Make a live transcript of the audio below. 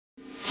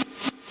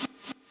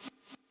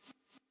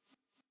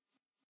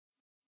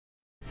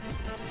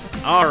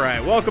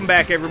Alright, welcome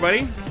back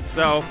everybody.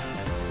 So,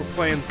 we're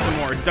playing some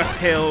more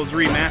DuckTales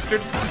Remastered.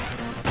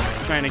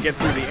 Trying to get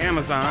through the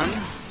Amazon.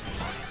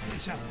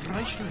 It's a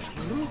priceless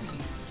ruby.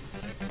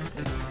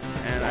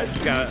 And I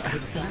just gotta...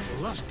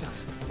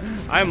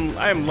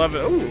 I'm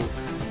loving... Ooh,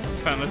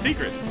 found a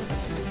secret.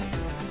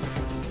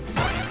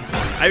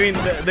 I mean,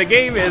 the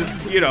game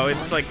is, you know,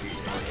 it's like...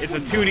 It's a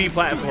 2D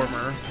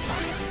platformer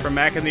from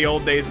back in the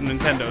old days of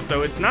Nintendo.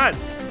 So it's not,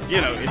 you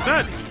know, it's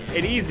not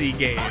an easy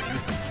game.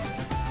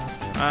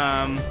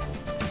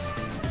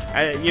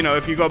 You know,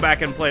 if you go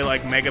back and play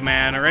like Mega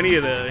Man or any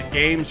of the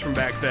games from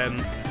back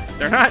then,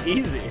 they're not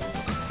easy.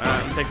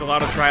 It takes a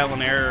lot of trial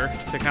and error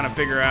to kind of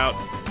figure out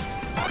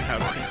how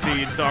to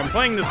succeed. So I'm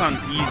playing this on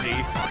easy,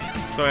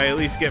 so I at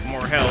least get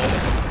more health.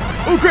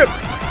 Oh crap!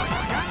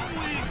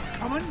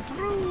 Coming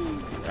through.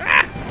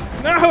 Ah!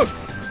 No!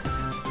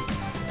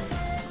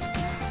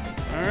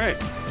 All right,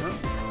 well,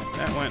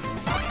 that went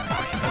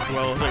as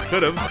well as it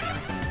could have.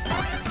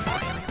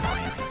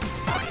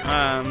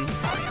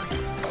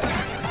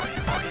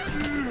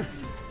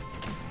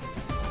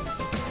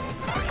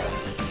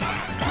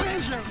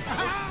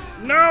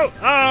 No!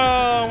 Oh,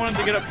 I wanted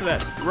to get up to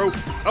that rope.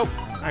 Oh,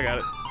 I got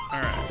it.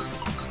 All right.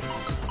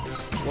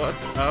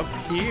 What's up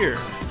here?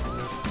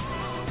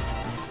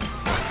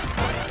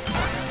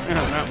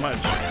 Not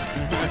much.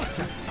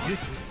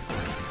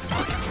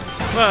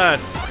 But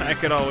I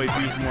could always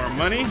use more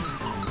money.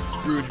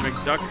 Scrooge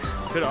McDuck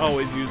could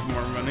always use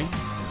more money.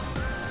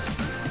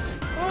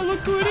 Oh, look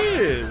who it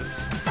is!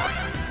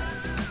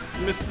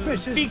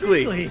 Mrs.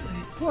 Beakley.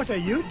 What are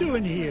you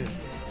doing here?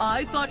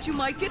 I thought you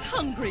might get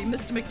hungry,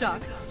 Mr.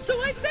 McDuck,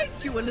 so I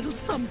baked you a little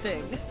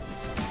something.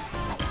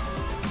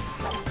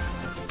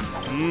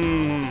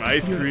 Mmm,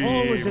 ice cream. You're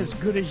always as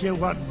good as you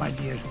want, my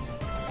dear.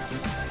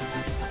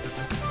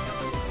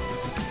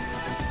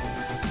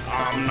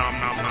 Nom nom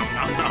nom nom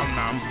nom nom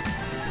nom.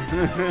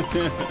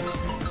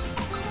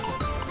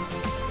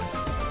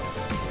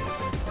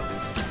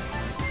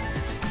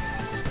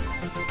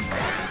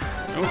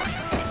 Oh,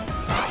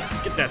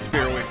 get that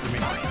spear away from me.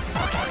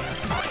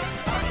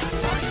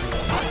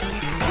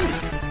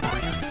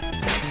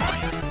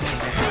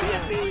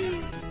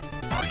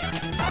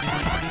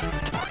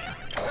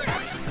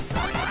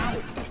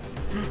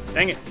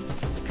 Dang it.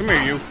 Come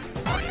here, you.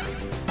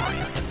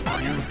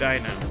 You die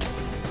now.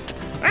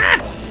 Ah!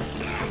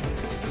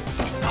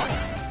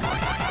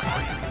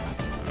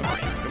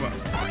 Okay, come on.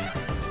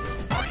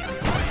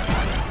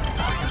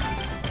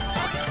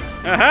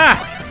 Aha!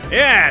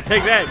 Yeah,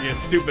 take that, you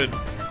stupid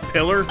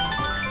pillar.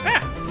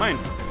 Ah, mine.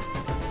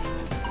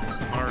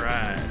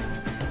 Alright.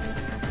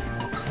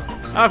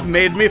 I've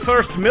made me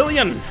first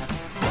million.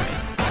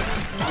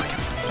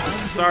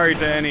 Sorry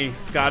to any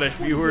Scottish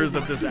viewers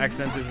that this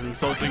accent is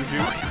insulting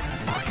to.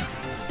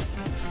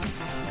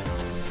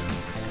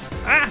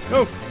 Ah!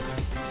 Oh!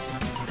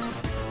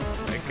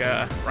 Like,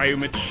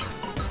 Ryumich.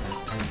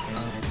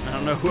 I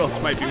don't know who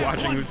else might be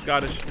watching who's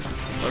Scottish.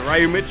 But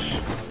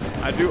Ryumich,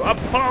 I do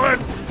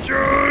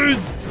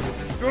apologize!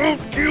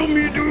 Don't kill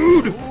me,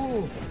 dude!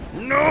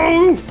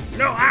 No!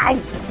 No, ow!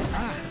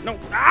 No,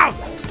 ow!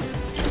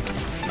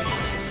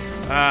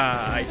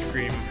 Ah, ice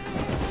cream.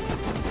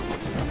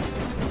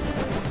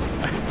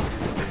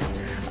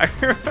 I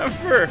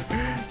remember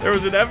there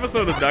was an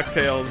episode of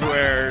DuckTales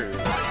where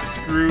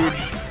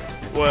Scrooge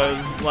was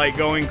like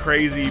going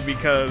crazy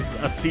because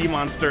a sea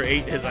monster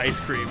ate his ice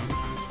cream.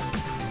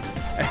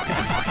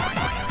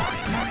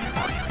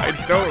 I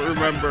don't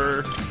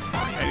remember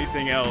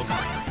anything else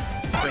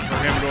except for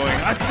him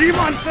going, "A sea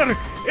monster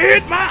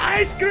ate my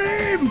ice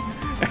cream!"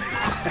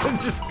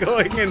 and just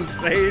going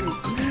insane.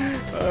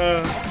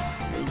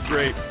 It was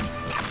great.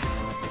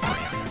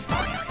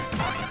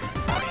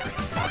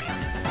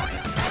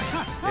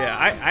 Yeah,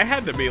 I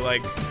had to be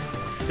like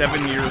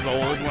 7 years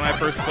old when I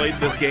first played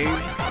this game.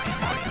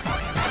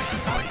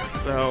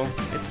 So,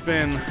 it's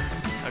been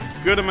a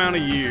good amount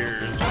of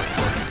years.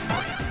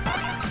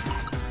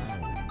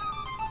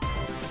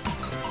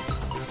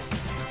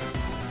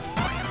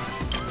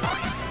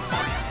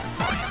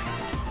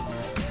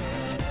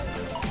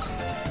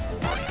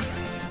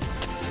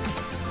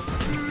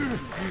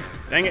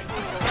 Dang it.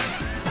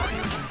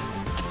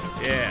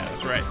 Yeah,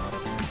 that's right.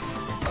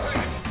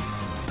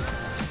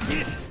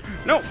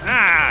 No!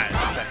 Ah!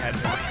 I had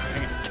to.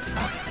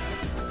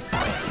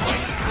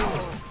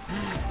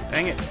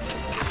 Dang it. Dang it.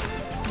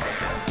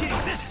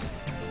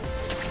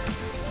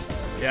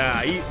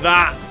 Yeah, eat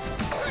that!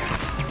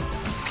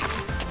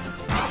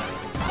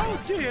 How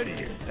dare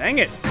you? Dang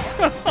it!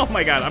 Oh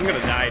my god, I'm gonna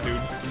die, dude.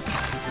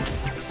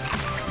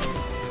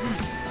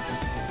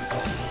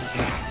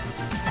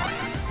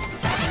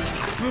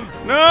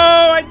 No!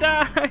 I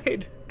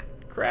died!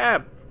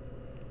 Crap.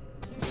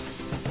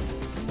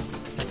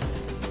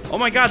 Oh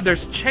my god,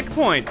 there's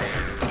checkpoints!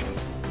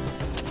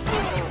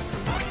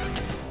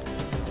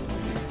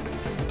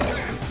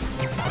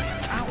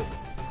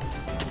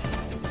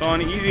 So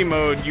on easy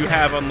mode, you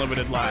have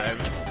unlimited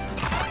lives.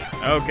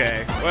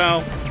 Okay,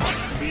 well,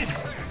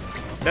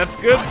 that's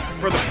good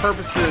for the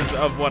purposes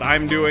of what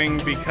I'm doing,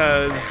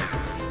 because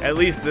at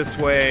least this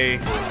way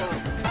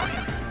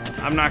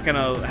I'm not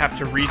gonna have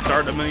to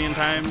restart a million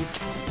times.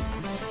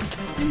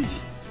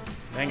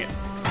 Dang it.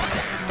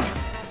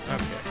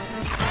 Okay.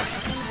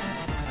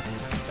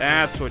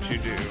 That's what you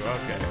do.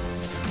 Okay.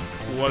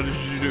 What did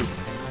you do?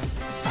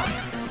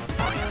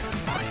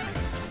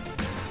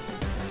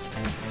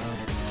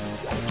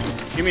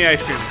 Give me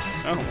ice cream.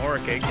 Oh, or a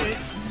cake.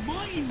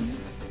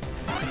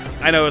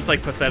 I know it's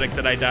like pathetic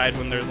that I died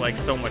when there's like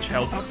so much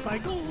health. Up I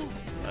go.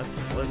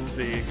 Let's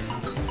see.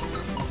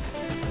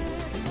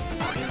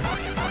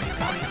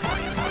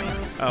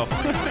 Oh.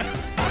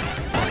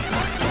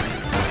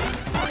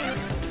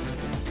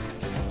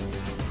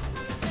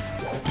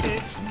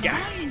 Yeah.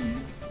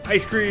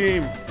 Ice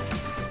cream.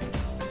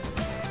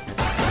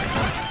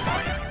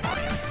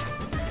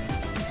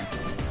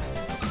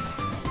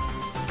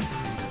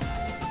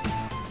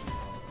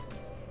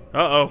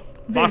 Uh-oh.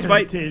 Boss There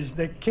fight. it is,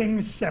 the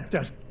King's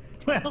Scepter.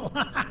 Well,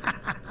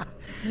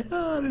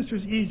 oh, this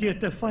was easier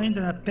to find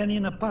than a penny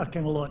in a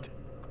parking lot.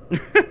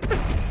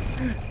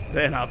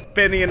 Then a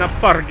penny in a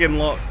parking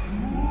lot.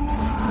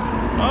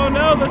 Oh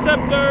no, the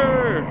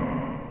scepter!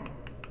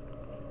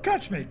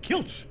 Catch me,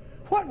 kilts.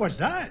 What was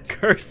that?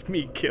 Curse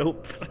me,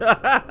 kilts.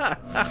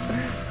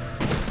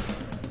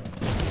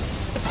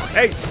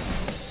 Hey!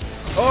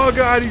 Oh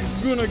god, he's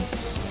gonna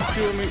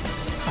kill me.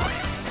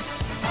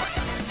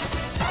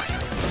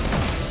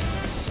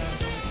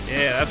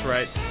 Yeah, that's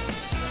right.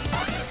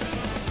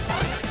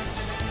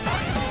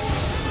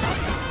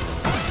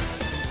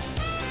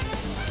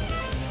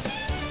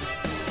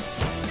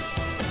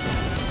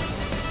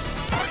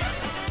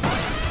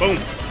 Boom.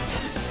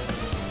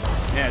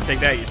 Yeah, take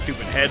that, you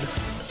stupid head.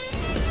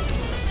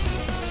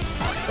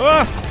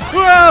 Oh!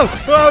 Whoa!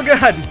 Oh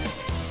god!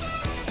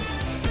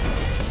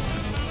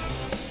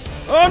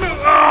 Oh no!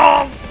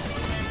 Oh!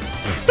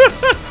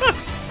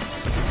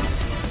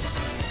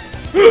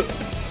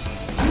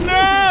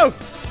 No!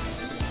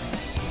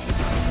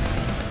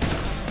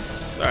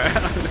 Sorry, I'm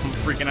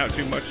freaking out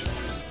too much.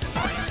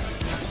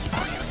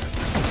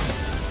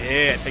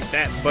 Yeah, take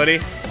that, buddy.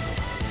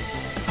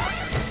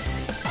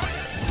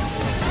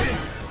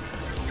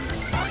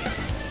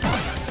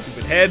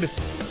 Stupid head.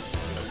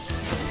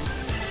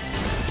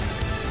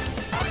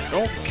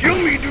 Don't kill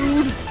me,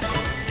 dude!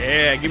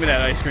 Yeah, give me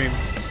that ice cream.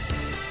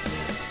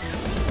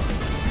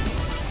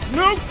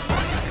 Nope!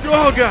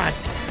 Oh, God!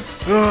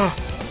 Oh,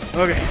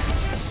 okay.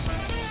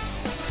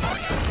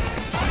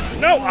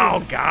 No! Oh,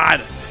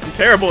 God! I'm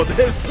terrible at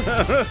this.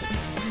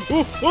 Ooh,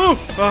 ooh!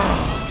 Oh,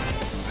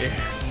 yeah.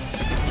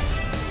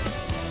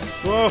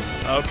 Whoa,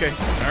 okay.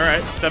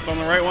 Alright, stepped on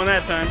the right one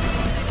that time.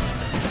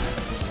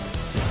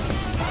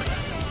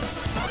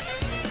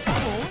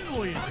 Oh,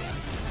 no, you don't.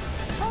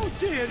 How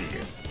dare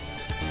you?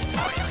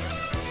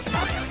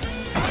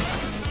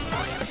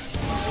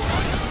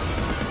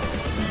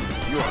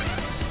 You are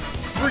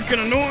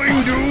freaking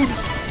annoying, dude!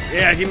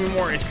 Yeah, give me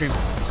more ice cream.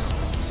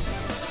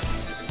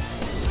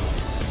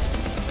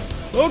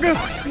 Oh god,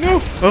 no!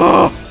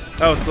 Oh,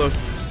 that was close.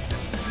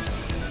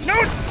 No!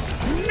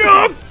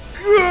 No!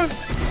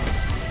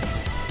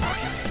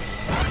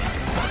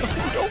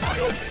 Don't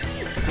kill me!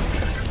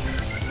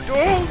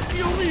 Don't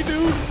kill me,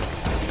 dude!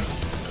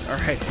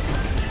 Alright.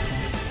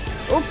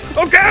 Oh,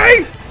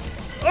 okay!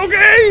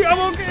 Okay, I'm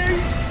okay!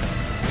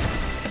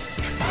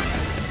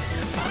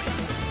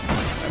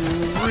 I'm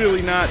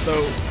really not,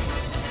 though.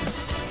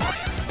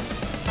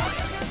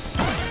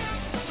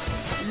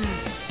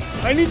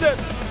 I need that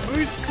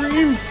ice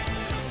cream.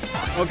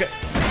 Okay.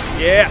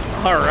 Yeah,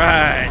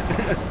 alright.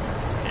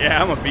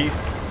 Yeah, I'm a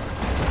beast.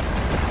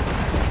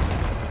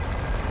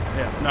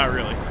 Yeah, not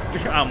really.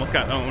 I almost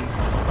got owned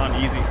on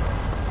easy.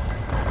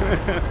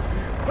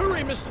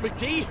 Hurry, Mr.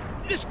 McD!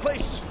 This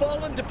place has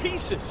fallen to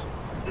pieces!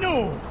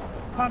 No,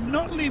 I'm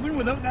not leaving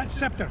without that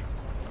scepter.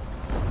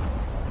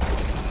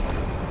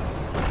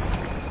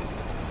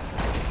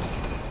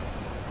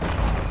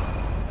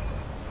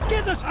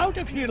 Get us out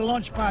of here,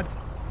 Launchpad.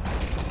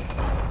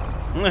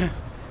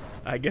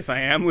 I guess I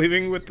am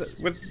leaving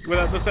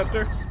without the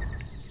scepter.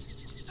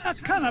 I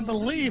cannot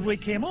believe we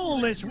came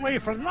all this way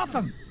for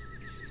nothing.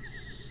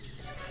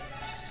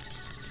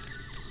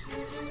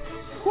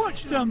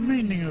 What's the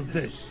meaning of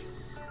this?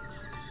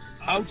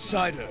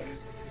 Outsider,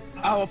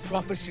 our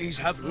prophecies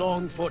have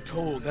long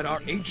foretold that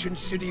our ancient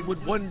city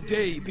would one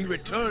day be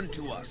returned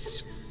to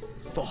us.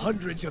 For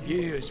hundreds of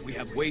years we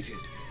have waited,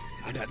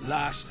 and at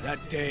last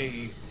that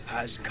day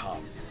has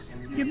come.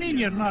 You mean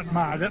you're not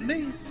mad at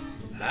me?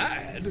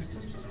 Mad?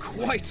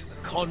 Quite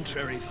the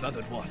contrary,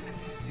 Feathered One.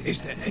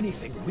 Is there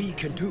anything we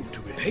can do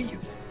to repay you?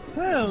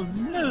 Well,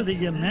 now that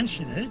you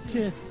mention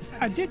it,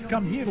 I did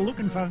come here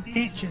looking for an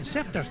ancient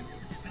scepter.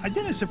 I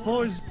didn't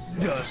suppose...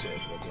 Does it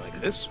look like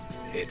this?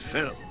 It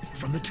fell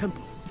from the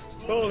temple.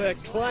 All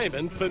that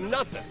climbing for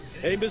nothing,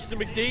 eh, Mr.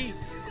 McD?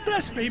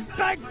 Bless me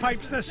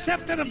bagpipes, the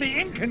scepter of the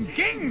Incan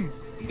king!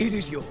 It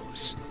is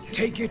yours.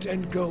 Take it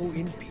and go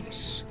in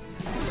peace.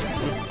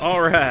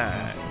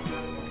 Alright.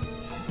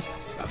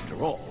 After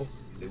all,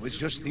 it was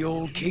just the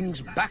old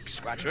king's back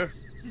scratcher.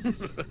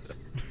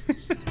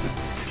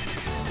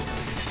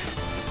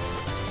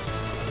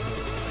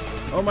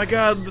 Oh my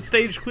god, the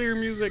stage clear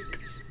music.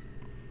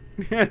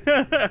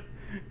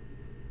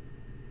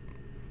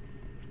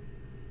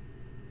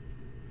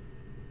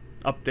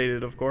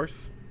 Updated, of course.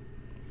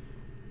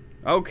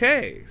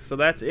 Okay, so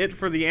that's it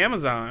for the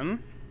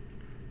Amazon.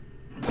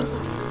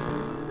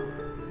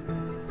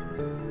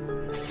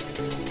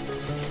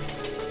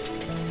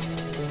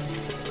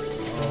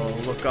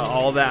 Oh, look at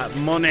all that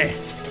money.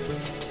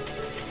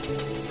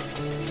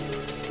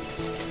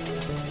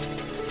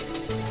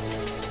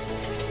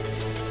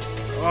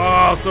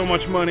 Oh, so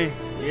much money.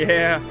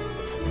 Yeah.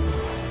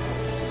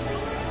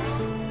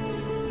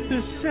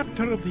 The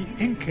scepter of the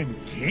Incan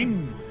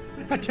king.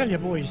 I tell you,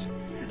 boys,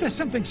 there's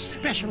something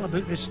special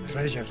about this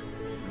treasure.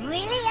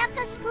 Really,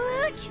 Uncle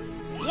Scrooge?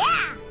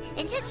 Yeah,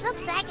 it just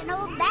looks like an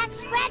old back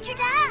scratcher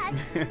to us.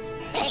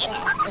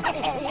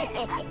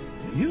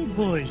 You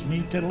boys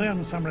need to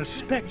learn some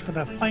respect for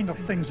the finer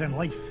things in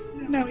life.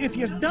 Now, if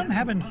you're done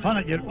having fun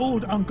at your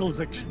old uncle's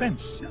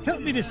expense,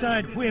 help me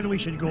decide where we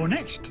should go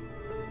next.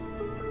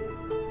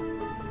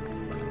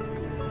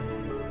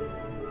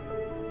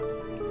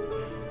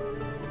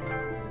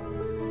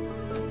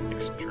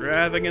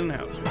 Extravagant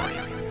house.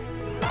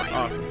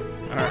 Awesome.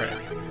 Alright.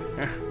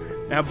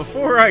 Now,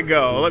 before I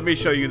go, let me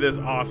show you this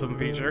awesome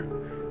feature.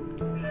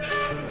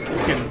 You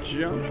can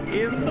jump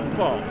in the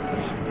vault.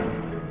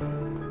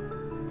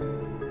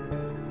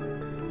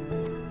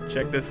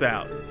 Check this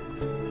out.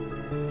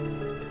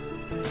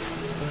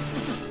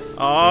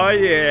 Oh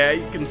yeah,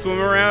 you can swim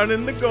around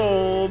in the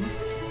gold.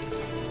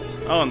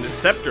 Oh, and the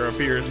scepter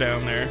appears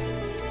down there.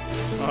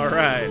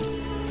 Alright.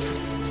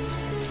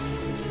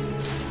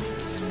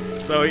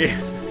 So yeah,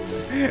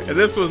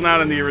 this was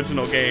not in the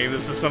original game.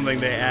 This is something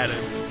they added.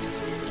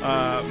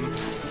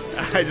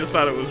 I just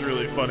thought it was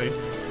really funny.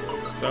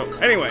 So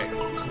anyway,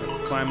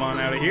 let's climb on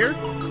out of here.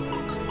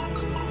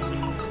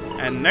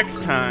 And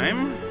next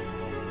time...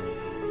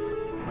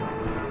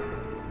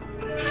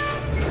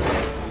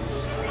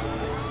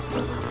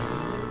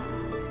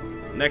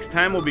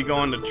 we'll be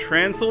going to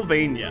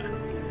Transylvania.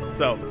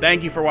 So,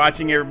 thank you for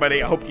watching,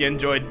 everybody. I hope you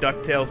enjoyed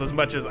DuckTales as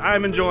much as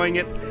I'm enjoying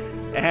it.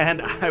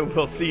 And I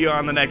will see you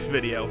on the next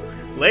video.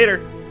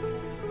 Later!